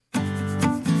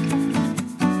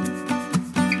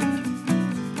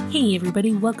Hey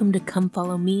everybody, welcome to Come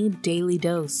Follow Me Daily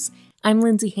Dose. I'm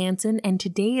Lindsay Hanson and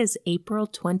today is April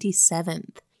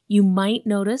 27th. You might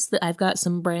notice that I've got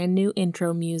some brand new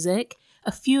intro music.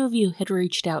 A few of you had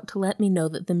reached out to let me know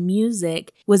that the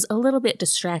music was a little bit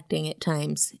distracting at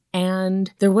times,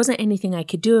 and there wasn't anything I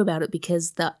could do about it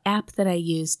because the app that I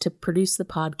used to produce the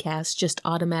podcast just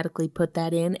automatically put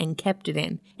that in and kept it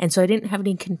in. And so I didn't have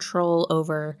any control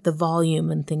over the volume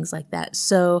and things like that.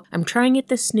 So I'm trying it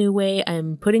this new way.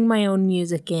 I'm putting my own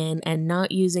music in and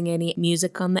not using any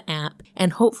music on the app,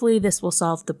 and hopefully this will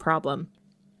solve the problem.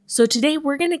 So today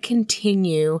we're going to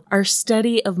continue our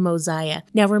study of Mosiah.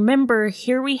 Now remember,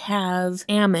 here we have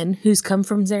Ammon, who's come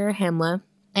from Zarahemla,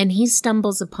 and he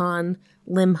stumbles upon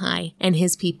Limhi and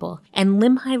his people. And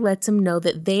Limhi lets him know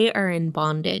that they are in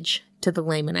bondage to the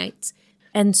Lamanites.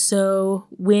 And so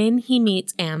when he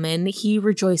meets Ammon, he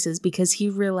rejoices because he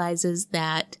realizes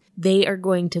that they are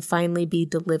going to finally be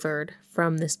delivered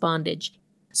from this bondage.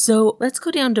 So let's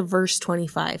go down to verse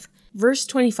 25. Verse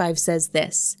 25 says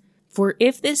this: "For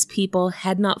if this people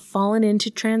had not fallen into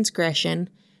transgression,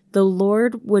 the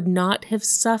Lord would not have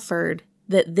suffered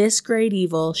that this great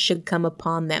evil should come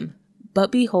upon them.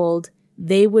 But behold,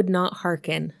 they would not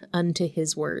hearken unto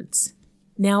his words."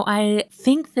 Now, I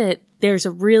think that there's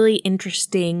a really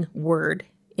interesting word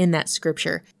in that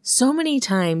scripture. So many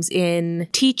times in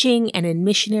teaching and in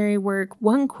missionary work,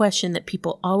 one question that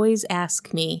people always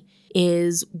ask me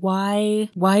is, why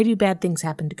do bad things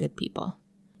happen to good people?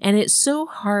 And it's so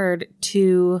hard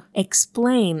to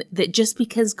explain that just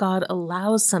because God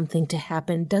allows something to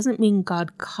happen doesn't mean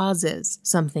God causes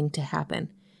something to happen.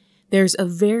 There's a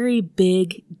very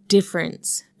big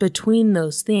difference between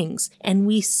those things, and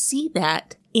we see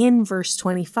that in verse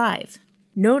 25.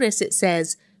 Notice it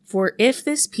says, "For if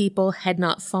this people had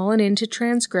not fallen into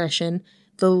transgression,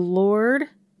 the Lord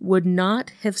would not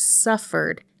have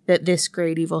suffered that this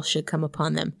great evil should come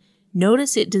upon them."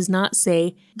 Notice it does not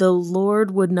say the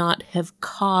Lord would not have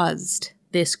caused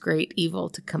this great evil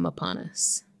to come upon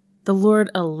us. The Lord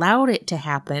allowed it to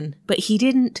happen, but he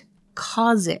didn't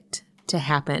cause it to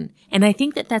happen. And I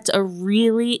think that that's a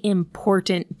really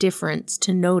important difference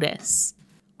to notice.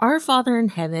 Our Father in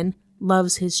heaven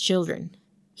loves his children.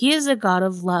 He is a God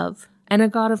of love and a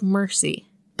God of mercy.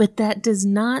 But that does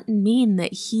not mean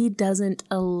that he doesn't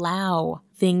allow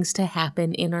things to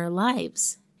happen in our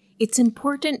lives. It's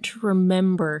important to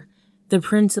remember the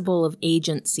principle of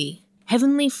agency.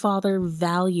 Heavenly Father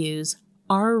values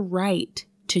our right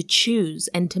to choose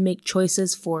and to make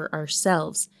choices for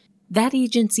ourselves. That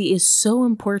agency is so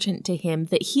important to him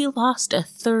that he lost a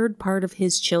third part of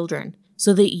his children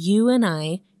so that you and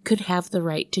I could have the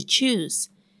right to choose.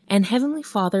 And Heavenly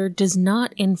Father does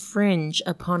not infringe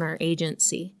upon our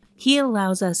agency. He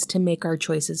allows us to make our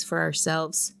choices for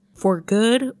ourselves, for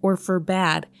good or for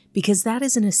bad, because that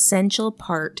is an essential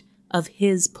part of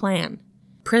his plan.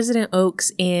 President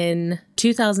Oaks in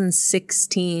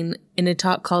 2016, in a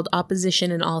talk called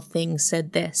Opposition in All Things,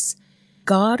 said this: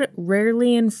 "God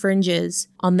rarely infringes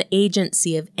on the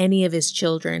agency of any of his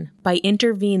children by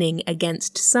intervening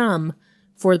against some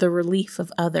for the relief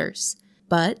of others,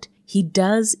 but he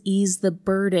does ease the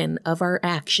burden of our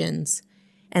actions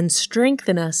and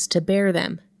strengthen us to bear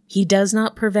them. He does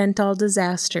not prevent all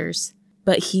disasters,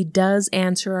 but he does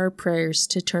answer our prayers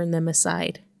to turn them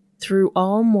aside. Through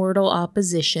all mortal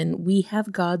opposition, we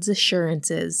have God's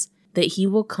assurances that he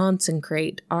will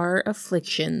consecrate our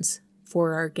afflictions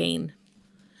for our gain."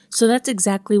 So that's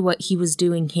exactly what he was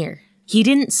doing here. He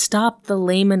didn't stop the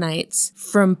Lamanites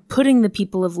from putting the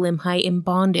people of Limhi in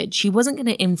bondage. He wasn't going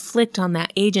to inflict on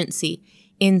that agency.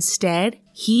 Instead,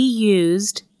 he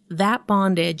used that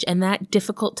bondage and that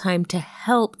difficult time to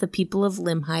help the people of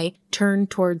Limhi turn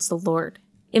towards the Lord.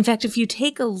 In fact, if you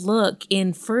take a look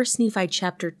in 1 Nephi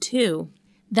chapter 2,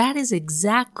 that is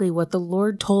exactly what the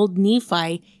Lord told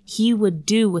Nephi he would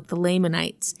do with the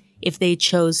Lamanites if they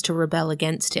chose to rebel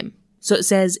against him. So it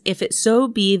says, "If it so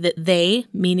be that they,"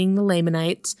 meaning the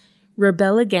Lamanites,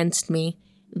 "rebel against me,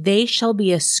 they shall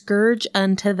be a scourge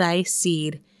unto thy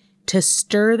seed, to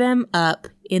stir them up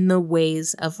in the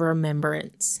ways of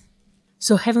remembrance."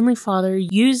 So Heavenly Father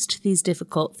used these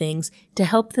difficult things to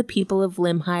help the people of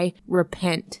Limhi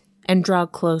repent and draw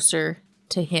closer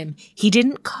to him. He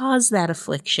didn't cause that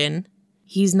affliction.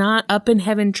 He's not up in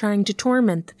heaven trying to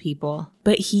torment the people,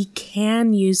 but he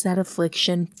can use that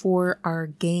affliction for our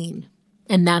gain.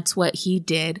 And that's what he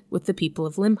did with the people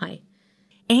of Limhi.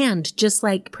 And just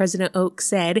like President Oaks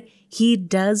said, he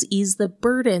does ease the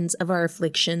burdens of our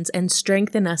afflictions and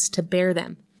strengthen us to bear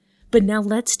them. But now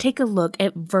let's take a look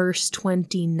at verse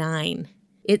 29.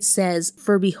 It says,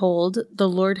 "For behold, the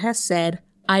Lord has said,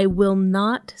 I will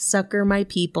not succor my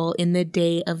people in the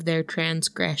day of their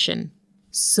transgression.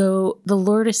 So the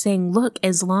Lord is saying, look,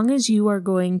 as long as you are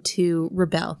going to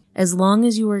rebel, as long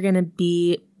as you are going to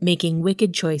be making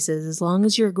wicked choices, as long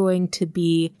as you're going to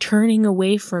be turning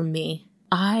away from me,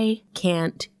 I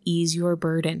can't ease your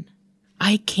burden.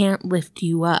 I can't lift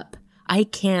you up. I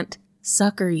can't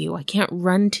succor you. I can't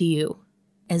run to you.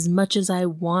 As much as I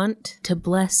want to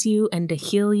bless you and to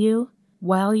heal you,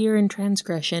 while you're in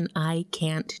transgression, I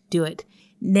can't do it.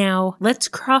 Now, let's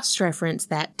cross-reference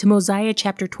that to Mosiah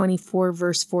chapter 24,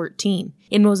 verse 14.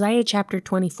 In Mosiah chapter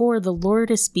 24, the Lord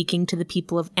is speaking to the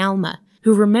people of Alma,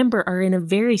 who, remember, are in a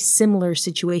very similar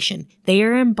situation. They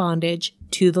are in bondage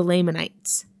to the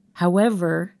Lamanites.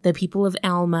 However, the people of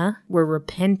Alma were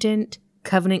repentant,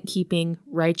 covenant-keeping,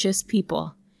 righteous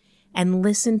people. And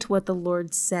listen to what the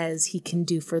Lord says he can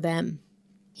do for them.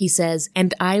 He says,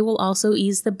 "And I will also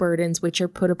ease the burdens which are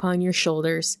put upon your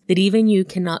shoulders, that even you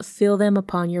cannot feel them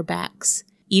upon your backs,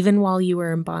 even while you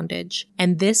are in bondage.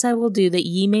 And this I will do, that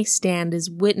ye may stand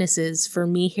as witnesses for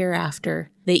me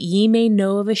hereafter, that ye may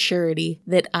know of a surety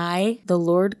that I, the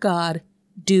Lord God,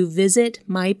 do visit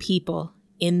my people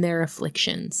in their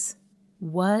afflictions."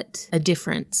 What a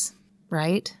difference,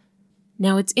 right?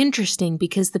 Now it's interesting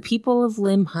because the people of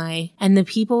Limhi and the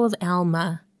people of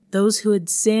Alma, those who had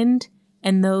sinned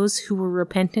and those who were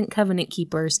repentant covenant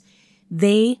keepers,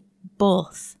 they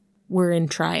both were in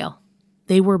trial.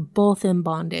 They were both in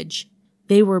bondage.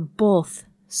 They were both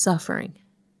suffering.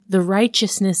 The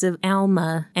righteousness of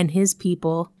Alma and his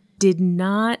people did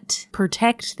not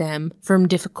protect them from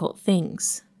difficult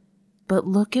things. But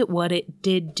look at what it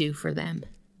did do for them.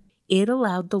 It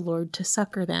allowed the Lord to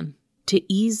succor them, to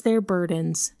ease their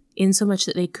burdens insomuch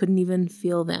that they couldn't even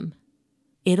feel them.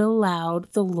 It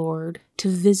allowed the Lord to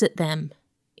visit them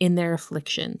in their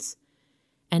afflictions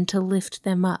and to lift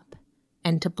them up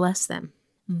and to bless them.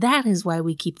 That is why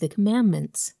we keep the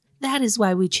commandments. That is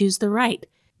why we choose the right.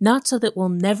 Not so that we'll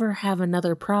never have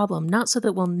another problem, not so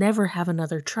that we'll never have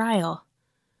another trial,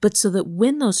 but so that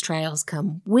when those trials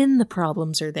come, when the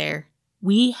problems are there,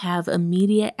 we have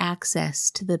immediate access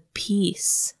to the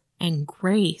peace and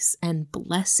grace and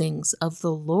blessings of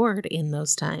the Lord in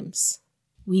those times.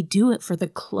 We do it for the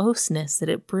closeness that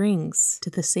it brings to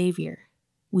the Savior.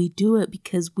 We do it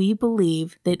because we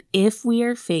believe that if we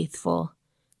are faithful,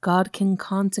 God can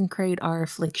consecrate our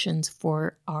afflictions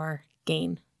for our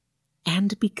gain.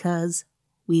 And because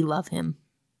we love Him.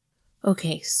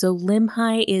 Okay, so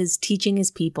Limhi is teaching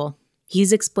his people.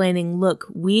 He's explaining, look,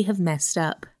 we have messed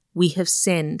up. We have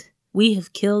sinned. We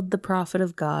have killed the prophet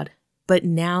of God. But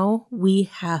now we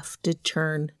have to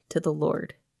turn to the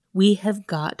Lord. We have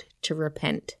got to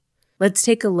repent. Let's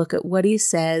take a look at what he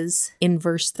says in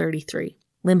verse 33.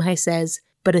 Limhi says,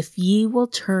 "But if ye will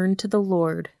turn to the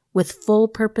Lord with full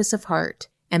purpose of heart,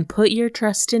 and put your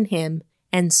trust in Him,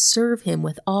 and serve Him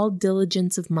with all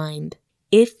diligence of mind,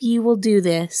 if ye will do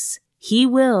this, He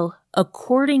will,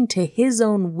 according to His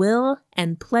own will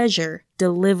and pleasure,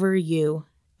 deliver you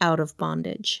out of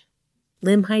bondage."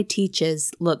 Limhi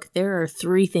teaches, look, there are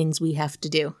 3 things we have to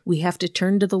do. We have to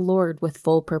turn to the Lord with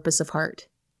full purpose of heart,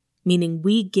 meaning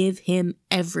we give Him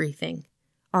everything,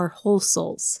 our whole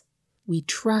souls. We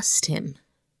trust Him,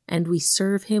 and we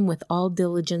serve Him with all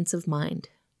diligence of mind.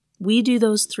 We do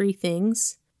those 3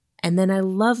 things, and then I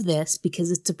love this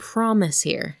because it's a promise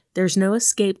here. There's no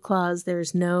escape clause.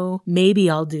 There's no, maybe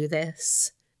I'll do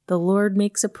this. The Lord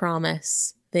makes a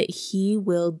promise that He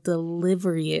will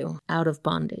deliver you out of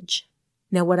bondage.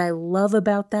 Now, what I love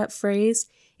about that phrase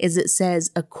is it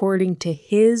says, according to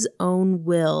His own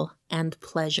will and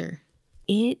pleasure.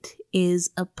 It is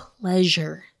a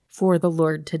pleasure for the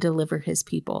Lord to deliver His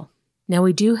people. Now,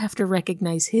 we do have to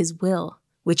recognize His will,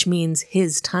 which means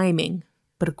His timing.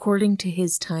 But according to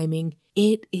His timing,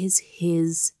 it is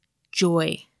His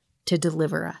joy to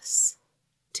deliver us,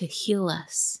 to heal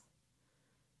us,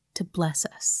 to bless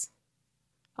us.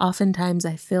 Oftentimes,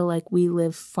 I feel like we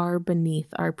live far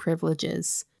beneath our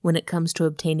privileges when it comes to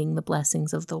obtaining the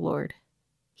blessings of the Lord.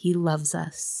 He loves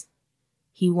us.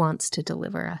 He wants to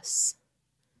deliver us.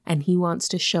 And He wants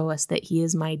to show us that He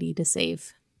is mighty to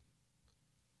save.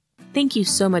 Thank you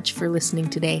so much for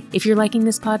listening today. If you're liking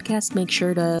this podcast, make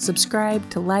sure to subscribe,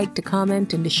 to like, to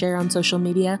comment, and to share on social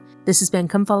media. This has been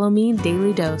Come Follow Me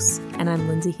Daily Dose, and I'm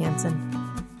Lindsay Hansen.